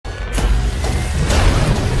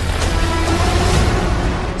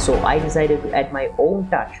so I decided to add my own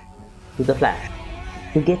touch to the Flash.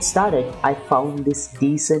 To get started, I found this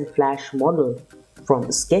decent Flash model from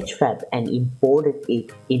Sketchfab and imported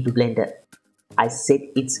it into Blender. I set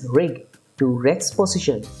its rig to Rex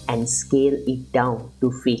position and scale it down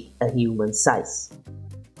to fit a human size.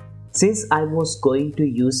 Since I was going to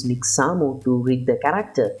use 𝒕𝒉𝒐𝒖𝒓 to rig the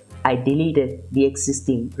character, I deleted the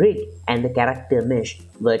existing rig and the character mesh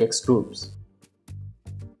vertex groups.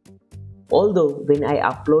 Although when I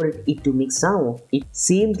uploaded it to 𝒕𝒉𝒐𝒖𝒓, it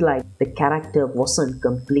seemed like the character wasn't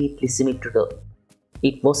completely symmetrical.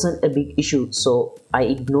 It wasn't a big issue, so I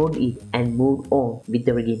ignored it and moved on with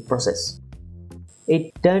the rigging process.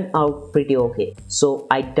 It turned out pretty okay, so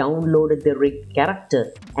I downloaded the rigged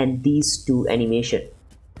character and these two animations,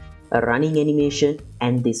 a running animation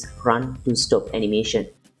and this run to stop animation.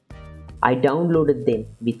 I downloaded them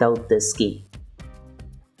without the skin.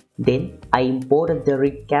 Then I imported the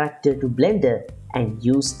rigged character to Blender and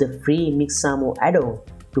used the free 𝒕𝒉𝒐𝒖𝒓 add-on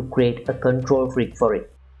to create a control rig for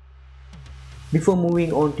it. Before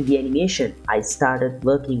moving on to the animation, I started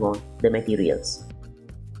working on the materials.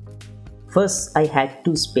 First, I had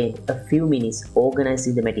to spend a few minutes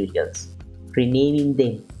organizing the materials, renaming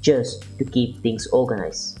them just to keep things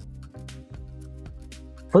organized.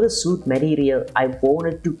 For the suit material, I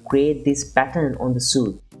wanted to create this pattern on the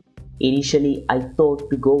suit. Initially, I thought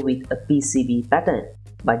to go with a PCB pattern,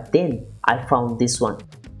 but then I found this one,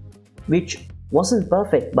 which wasn't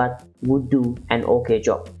perfect but would do an okay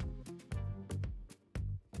job.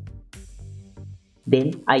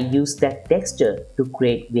 Then I used that texture to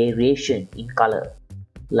create variation in color,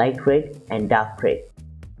 light red and dark red.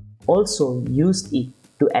 Also used it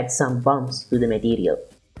to add some bumps to the material.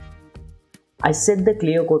 I set the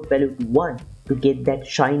clear coat value to 1 to get that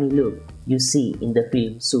shiny look you see in the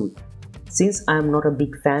film suit. Since I am not a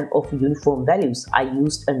big fan of uniform values, I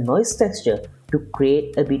used a noise texture to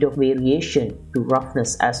create a bit of variation to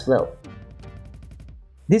roughness as well.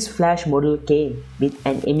 This Flash model came with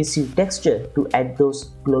an emissive texture to add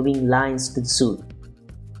those glowing lines to the suit.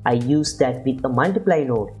 I used that with a multiply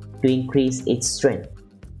node to increase its strength.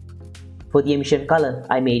 For the emission color,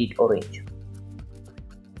 I made it orange.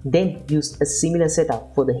 Then used a similar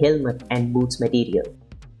setup for the helmet and boots material.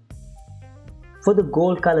 For the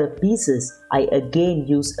gold color pieces, I again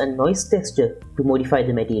used a noise texture to modify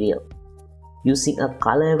the material. Using a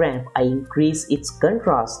color ramp, I increase its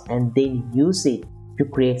contrast and then use it to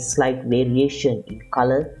create slight variation in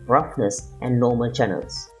color, roughness and normal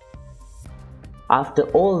channels. After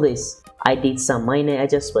all this, I did some minor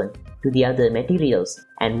adjustment to the other materials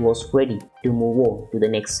and was ready to move on to the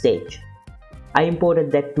next stage. I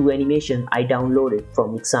imported that 2 animation I downloaded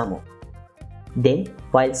from 𝒕𝒉𝒐𝒖𝒓. Then,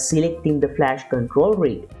 while selecting the Flash control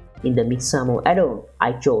rig in the 𝒕𝒉𝒐𝒖𝒓 add-on,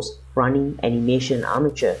 I chose running animation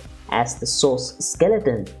armature as the source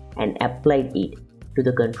skeleton and applied it to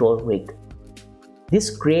the control rig.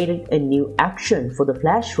 This created a new action for the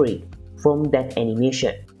Flash rig from that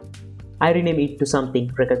animation. I renamed it to something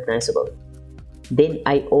recognizable. Then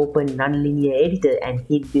I opened Nonlinear Editor and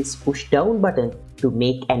hit this push down button to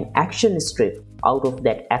make an action strip out of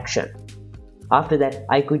that action. After that,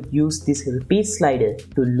 I could use this repeat slider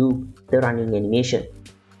to loop the running animation.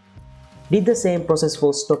 Did the same process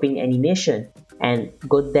for stopping animation and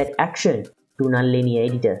got that action to Nonlinear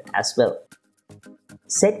Editor as well.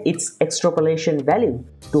 Set its extrapolation value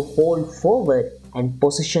to hold forward and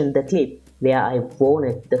position the clip where I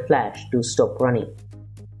wanted the Flash to stop running.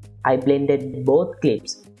 I blended both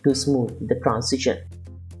clips to smooth the transition.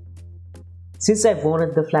 Since I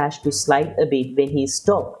wanted the Flash to slide a bit when he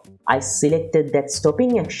stopped, I selected that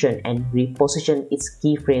stopping action and repositioned its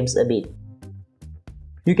keyframes a bit.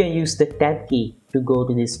 You can use the Tab key to go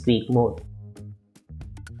to this tweak mode.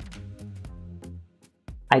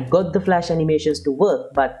 I got the Flash animations to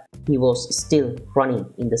work, but he was still running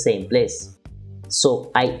in the same place.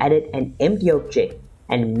 So I added an empty object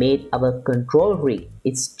and made our control rig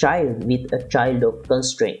its child with a child of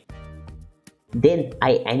constraint. Then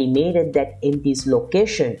I animated that empty's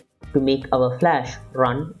location to make our Flash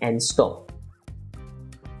run and stop.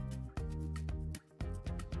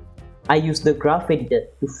 I used the graph editor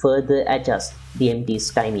to further adjust the empty's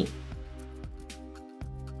timing.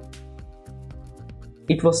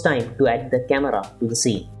 It was time to add the camera to the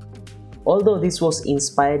scene. Although this was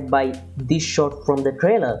inspired by this shot from the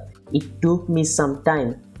trailer, it took me some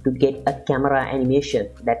time to get a camera animation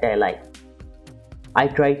that I liked. I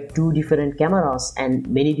tried 2 different cameras and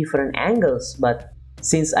many different angles, but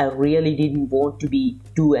since I really didn't want to be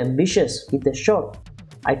too ambitious with the shot,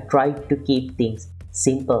 I tried to keep things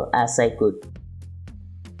simple as I could.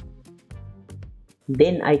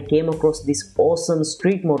 Then I came across this awesome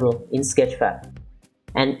street model in Sketchfab.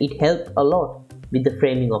 and it helped a lot with the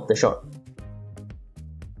framing of the shot.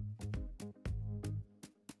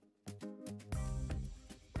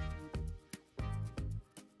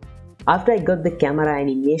 After I got the camera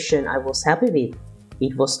animation I was happy with,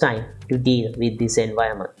 it was time to deal with this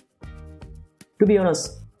environment. To be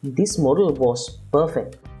honest, this model was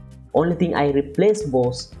perfect. Only thing I replaced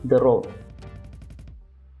was the road.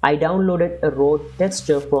 I downloaded a road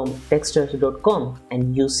texture from textures.com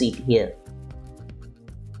and use it here.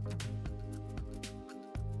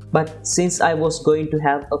 But since I was going to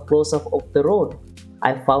have a close-up of the road,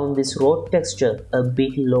 I found this road texture a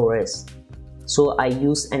bit low res. So I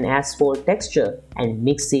used an asphalt texture and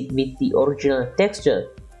mixed it with the original texture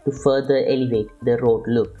to further elevate the road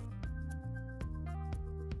look.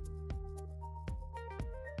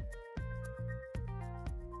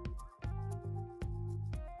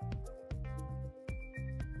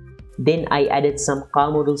 Then I added some car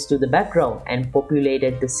models to the background and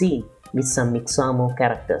populated the scene with some 𝒕𝒉𝒐𝒖𝒓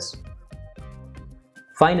characters.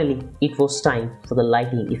 Finally, it was time for the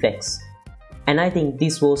lighting effects. And I think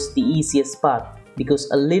this was the easiest part because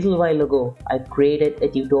a little while ago I created a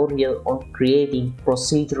tutorial on creating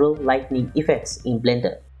procedural lighting effects in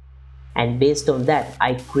Blender. And based on that,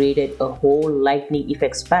 I created a whole lighting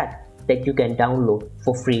effects pack that you can download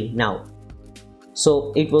for free now.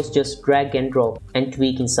 So it was just drag and drop and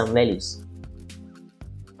tweaking some values.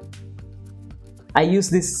 I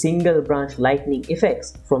used this single branch lightning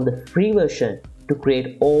effects from the free version to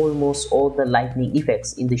create almost all the lightning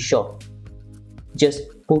effects in the shot. Just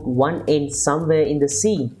put one end somewhere in the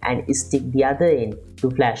scene and stick the other end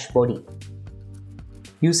to Flash body.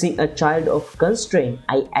 Using a child of constraint,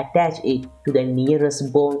 I attach it to the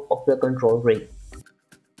nearest bone of the control ring.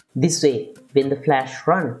 This way, when the Flash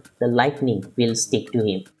runs, the lightning will stick to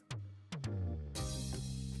him.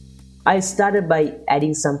 I started by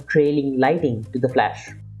adding some trailing lighting to the Flash.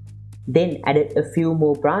 Then added a few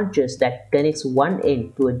more branches that connects one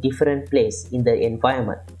end to a different place in the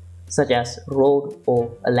environment, such as road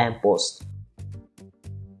or a lamppost.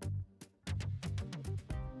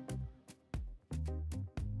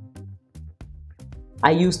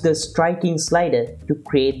 I used the striking slider to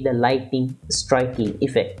create the lightning striking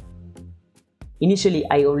effect. Initially,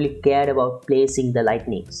 I only cared about placing the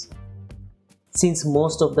lightnings. Since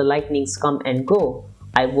most of the lightnings come and go,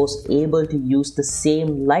 I was able to use the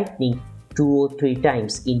same lightning 2 or 3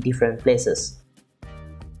 times in different places.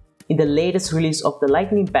 In the latest release of the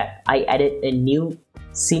lightning pack, I added a new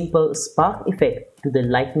simple spark effect to the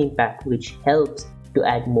lightning pack which helps to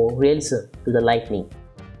add more realism to the lightning.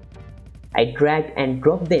 I drag and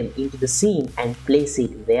drop them into the scene and place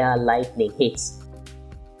it where lightning hits,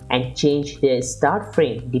 and change their start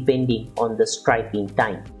frame depending on the striking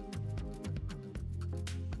time.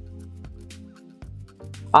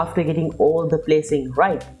 After getting all the placing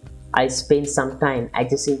right, I spent some time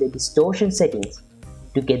adjusting the distortion settings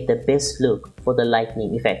to get the best look for the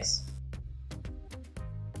lightning effects.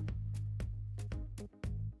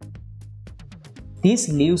 These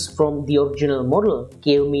leaves from the original model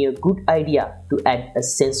gave me a good idea to add a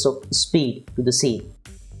sense of speed to the scene.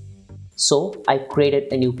 So I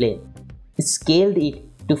created a new plane, scaled it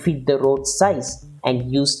to fit the road size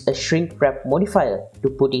and used a shrink wrap modifier to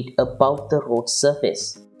put it above the road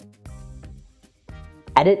surface.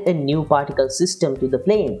 Added a new particle system to the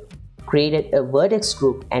plane, created a vertex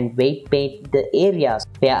group and weight painted the areas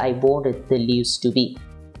where I wanted the leaves to be,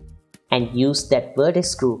 and used that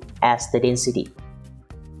vertex group as the density.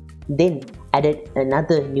 Then added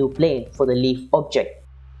another new plane for the leaf object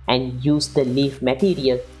and used the leaf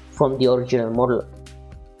material from the original model.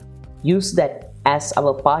 Use that as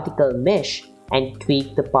our particle mesh and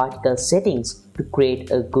tweak the particle settings to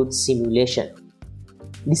create a good simulation.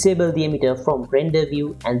 Disable the emitter from render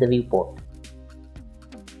view and the viewport.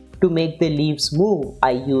 To make the leaves move,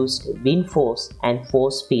 I used wind force and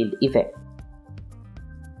force field effect.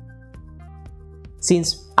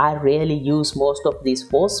 Since I rarely use most of these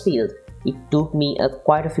force fields, it took me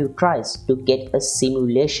quite a few tries to get a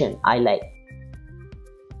simulation I like.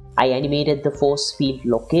 I animated the force field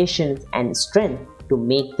location and strength to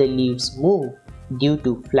make the leaves move due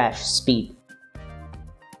to flash speed.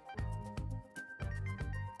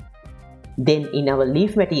 Then in our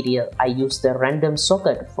leaf material, I used the random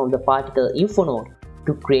socket from the particle info node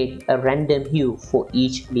to create a random hue for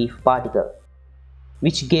each leaf particle,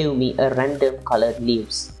 which gave me a random colored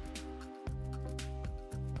leaves.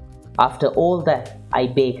 After all that, I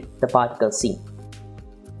baked the particle scene.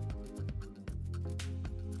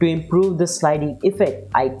 To improve the sliding effect,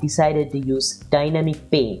 I decided to use dynamic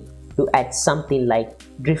paint to add something like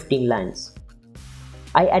drifting lines.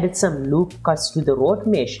 I added some loop cuts to the road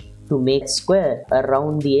mesh to make a square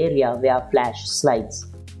around the area where Flash slides.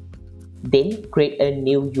 Then create a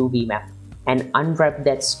new UV map and unwrap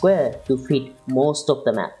that square to fit most of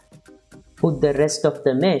the map. Put the rest of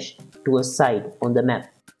the mesh to a side on the map.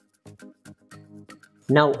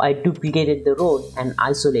 Now I duplicated the road and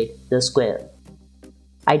isolate the square.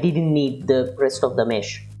 I didn't need the rest of the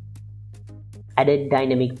mesh. Added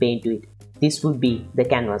dynamic paint to it. This would be the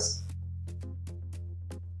canvas.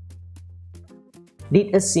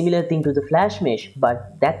 Did a similar thing to the flash mesh,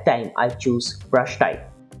 but that time I choose brush type.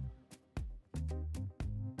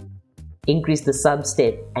 Increase the sub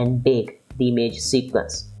step and bake the image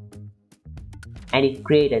sequence. And it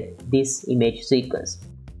created this image sequence.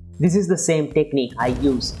 This is the same technique I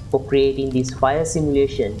used for creating this fire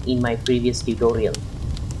simulation in my previous tutorial.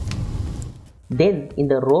 Then in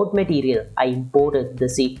the road material, I imported the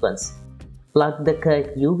sequence, plugged the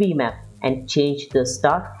correct UV map and changed the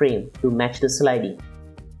start frame to match the sliding.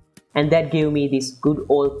 And that gave me this good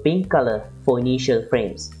old pink color for initial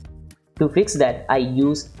frames. To fix that, I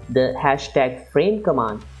used the #frame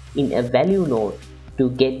command in a value node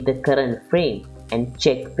to get the current frame and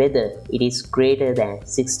check whether it is greater than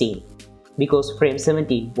 16, because frame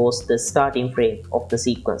 17 was the starting frame of the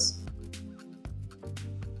sequence.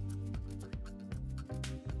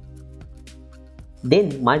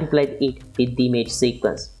 Then multiplied it with the image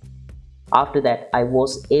sequence. After that, I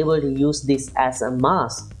was able to use this as a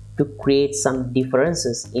mask to create some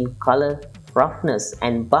differences in color, roughness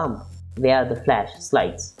and bump where the flash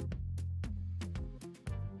slides.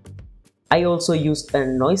 I also used a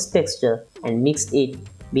noise texture and mixed it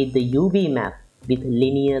with the UV map with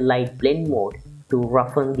linear light blend mode to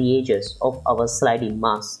roughen the edges of our sliding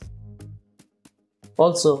mask.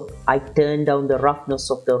 Also, I turned down the roughness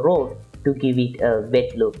of the road to give it a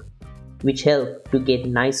wet look, which helped to get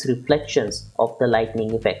nice reflections of the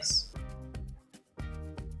lightning effects.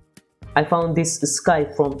 I found this sky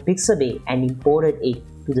from Pixabay and imported it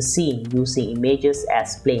to the scene using images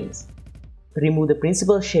as planes. Remove the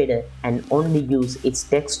principal shader and only use its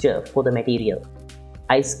texture for the material.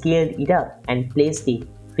 I scaled it up and placed it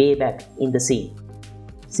way back in the scene.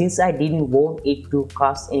 Since I didn't want it to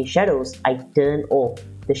cast any shadows, I turned off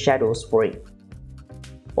the shadows for it.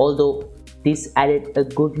 Although this added a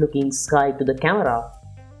good looking sky to the camera,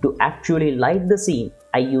 to actually light the scene,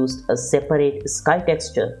 I used a separate sky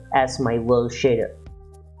texture as my world shader.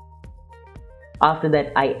 After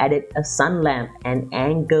that, I added a sun lamp and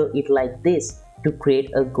angled it like this to create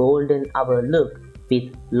a golden hour look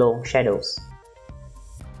with long shadows.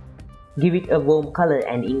 Give it a warm color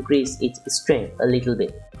and increase its strength a little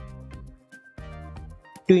bit.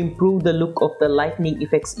 To improve the look of the lightning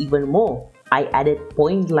effects even more, I added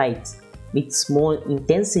point lights with small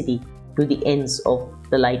intensity to the ends of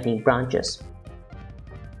the lightning branches.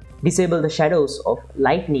 Disable the shadows of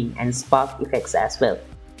lightning and spark effects as well.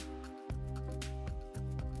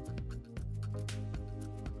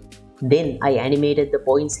 Then I animated the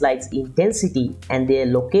point slides intensity and their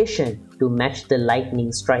location to match the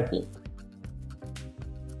lightning striking.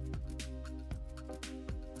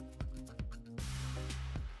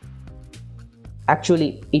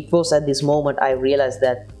 Actually, it was at this moment I realized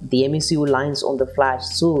that the emissive lines on the Flash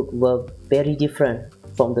suit were very different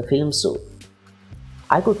from the film suit.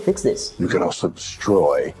 I could fix this. You can also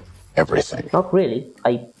destroy everything. Not really,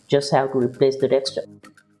 I just have to replace the texture.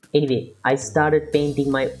 Anyway, I started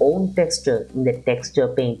painting my own texture in the texture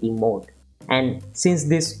painting mode. And since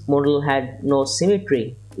this model had no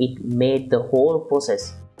symmetry, it made the whole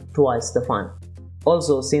process twice the fun.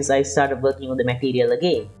 Also, since I started working on the material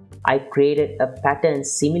again, I created a pattern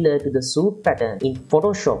similar to the suit pattern in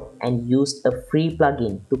Photoshop and used a free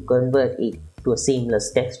plugin to convert it to a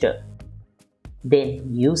seamless texture. Then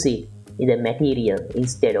use it in the material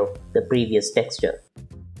instead of the previous texture.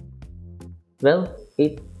 Well,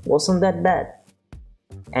 it wasn't that bad.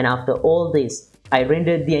 And after all this, I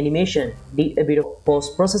rendered the animation, did a bit of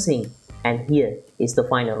post-processing, and here is the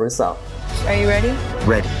final result. Are you ready?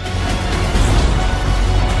 Ready.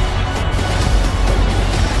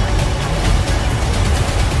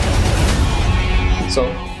 So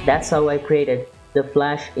that's how I created the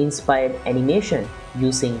Flash-inspired animation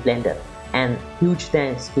using Blender. And huge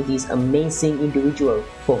thanks to this amazing individual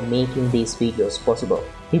for making these videos possible.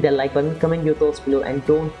 Hit the like button, comment your thoughts below, and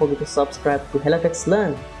don't forget to subscribe to VFX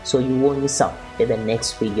Learn so you won't miss out when the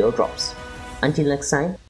next video drops. Until next time.